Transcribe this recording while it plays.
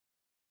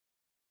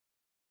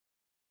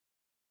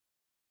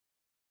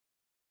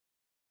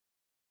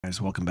guys,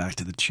 welcome back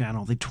to the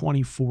channel. The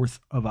 24th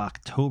of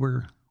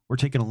October, we're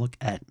taking a look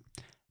at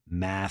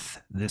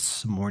math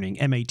this morning.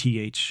 MATH /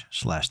 the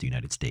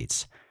United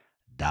States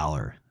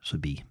dollar. This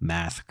would be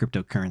math,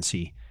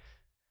 cryptocurrency.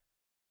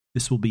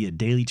 This will be a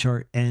daily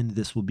chart, and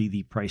this will be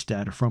the price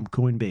data from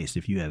Coinbase.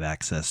 If you have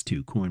access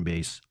to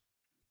Coinbase,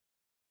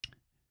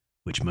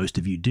 which most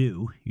of you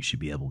do, you should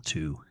be able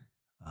to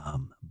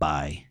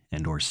buy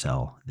and or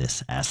sell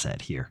this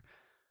asset here.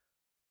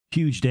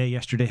 Huge day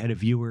yesterday. Had a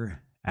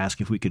viewer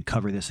ask if we could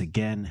cover this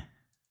again.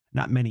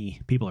 Not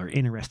many people are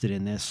interested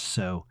in this,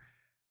 so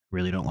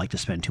really don't like to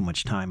spend too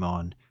much time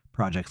on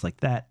projects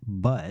like that.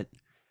 But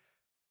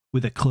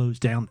with a close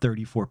down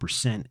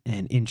 34%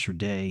 and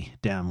intraday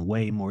down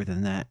way more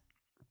than that,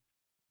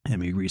 and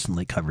we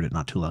recently covered it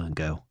not too long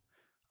ago,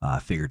 I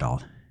figured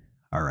all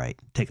right,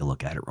 take a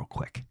look at it real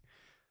quick.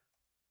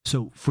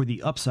 So for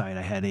the upside,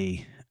 I had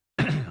a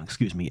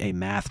a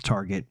math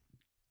target,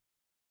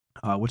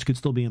 which could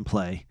still be in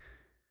play.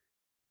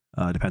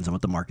 Depends on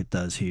what the market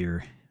does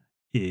here,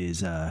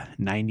 is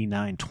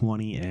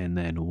 99.20 and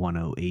then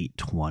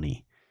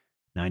 108.20.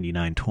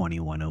 99.20,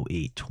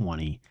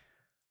 108.20.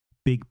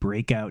 Big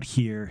breakout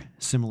here,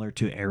 similar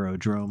to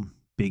Aerodrome.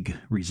 Big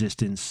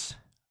resistance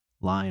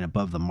line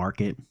above the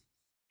market.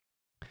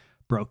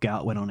 Broke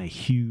out, went on a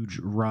huge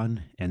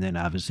run, and then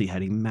obviously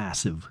had a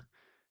massive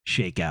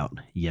shakeout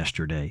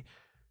yesterday.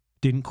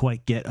 Didn't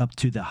quite get up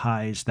to the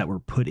highs that were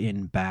put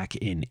in back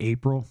in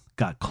April.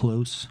 Got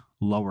close,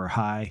 lower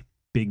high,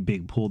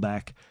 big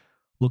pullback.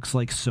 Looks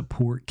like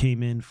support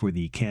came in for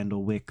the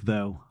candle wick,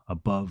 though,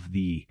 above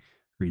the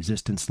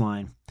resistance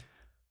line.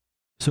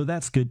 So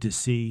that's good to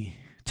see.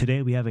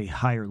 Today we have a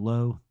higher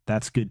low.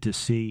 That's good to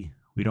see.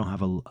 We don't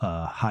have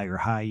a higher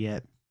high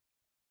yet.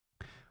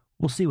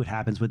 We'll see what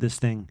happens with this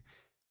thing.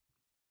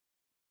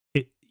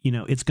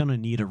 It's going to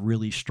need a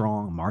really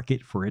strong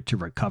market for it to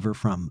recover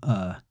from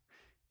a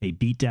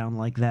beatdown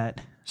like that.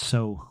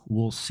 So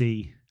we'll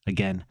see.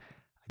 Again,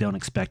 I don't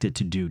expect it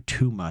to do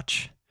too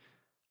much.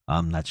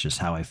 That's just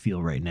how I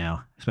feel right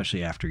now,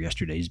 especially after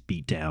yesterday's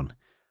beatdown.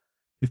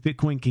 If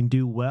Bitcoin can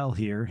do well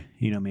here,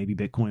 maybe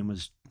Bitcoin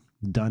was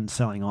done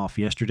selling off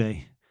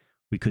yesterday,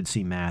 we could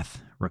see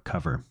math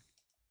recover.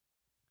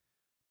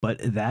 But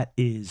that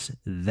is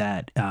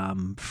that.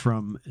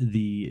 From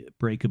the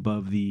break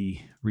above the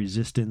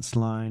resistance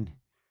line,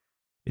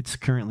 it's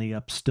currently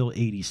up still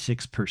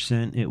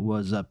 86%. It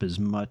was up as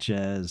much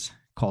as,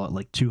 call it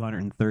like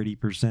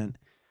 230%,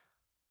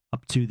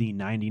 up to the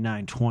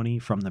 99.20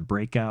 from the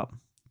breakout.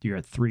 You're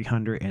at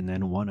 300, and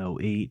then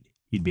 108,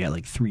 you'd be at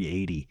like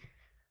 380.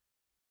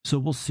 So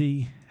we'll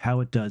see how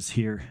it does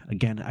here.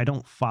 Again, I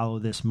don't follow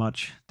this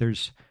much.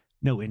 There's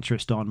no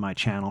interest on my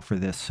channel for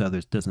this, so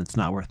it's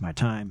not worth my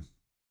time.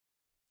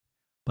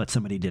 But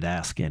somebody did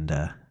ask,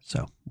 and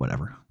so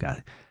whatever.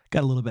 Got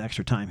a little bit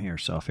extra time here,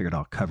 so I figured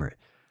I'll cover it.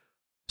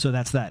 So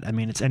that's that. I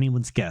mean, it's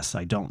anyone's guess.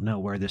 I don't know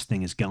where this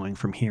thing is going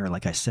from here.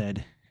 Like I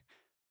said,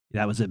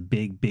 that was a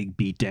big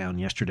beat down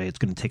yesterday. It's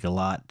going to take a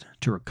lot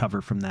to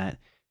recover from that.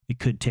 It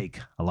could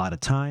take a lot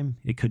of time.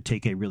 It could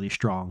take a really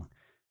strong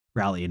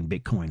rally in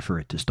Bitcoin for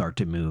it to start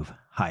to move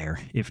higher.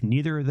 If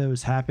neither of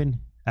those happen,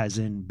 as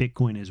in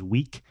Bitcoin is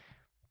weak,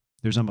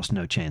 there's almost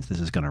no chance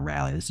this is going to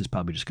rally. This is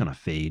probably just going to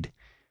fade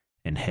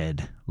and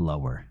head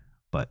lower.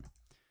 But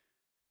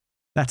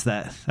that's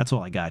that. That's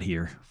all I got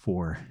here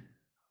for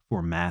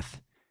math.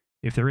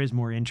 If there is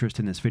more interest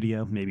in this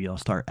video, maybe I'll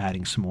start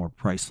adding some more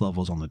price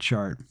levels on the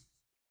chart.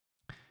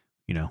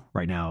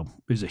 Right now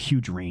there's a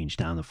huge range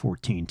down to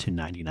 14 to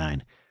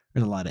 99.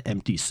 There's a lot of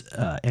empty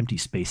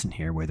space in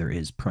here where there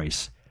is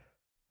price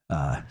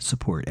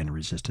support and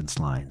resistance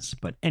lines.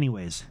 But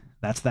anyways,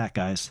 that's that,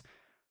 guys.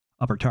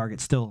 Upper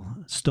target still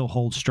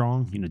holds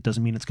strong. It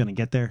doesn't mean it's going to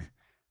get there.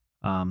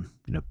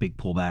 Big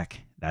pullback.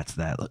 That's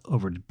that.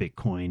 Over to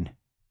Bitcoin.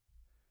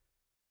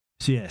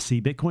 So yeah,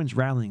 see, Bitcoin's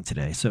rallying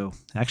today. So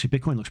actually,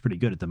 Bitcoin looks pretty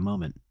good at the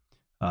moment.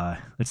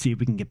 Let's see if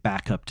we can get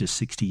back up to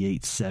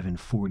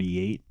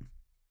 68,748.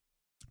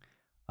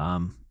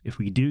 If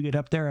we do get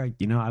up there,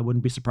 I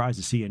wouldn't be surprised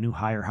to see a new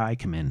higher high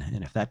come in.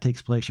 And if that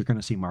takes place, you're going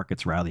to see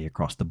markets rally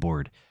across the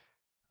board.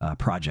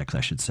 Projects, I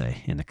should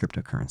say, in the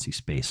cryptocurrency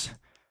space.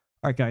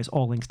 All right, guys,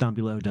 all links down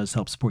below. Does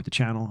help support the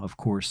channel, of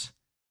course.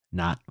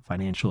 Not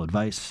financial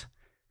advice.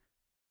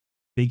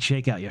 Big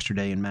shakeout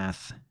yesterday in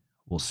math.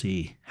 We'll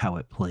see how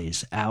it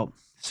plays out.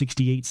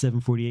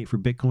 68,748 for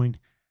Bitcoin.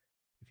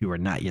 If you are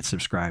not yet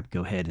subscribed,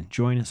 go ahead and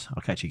join us.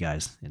 I'll catch you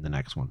guys in the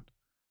next one.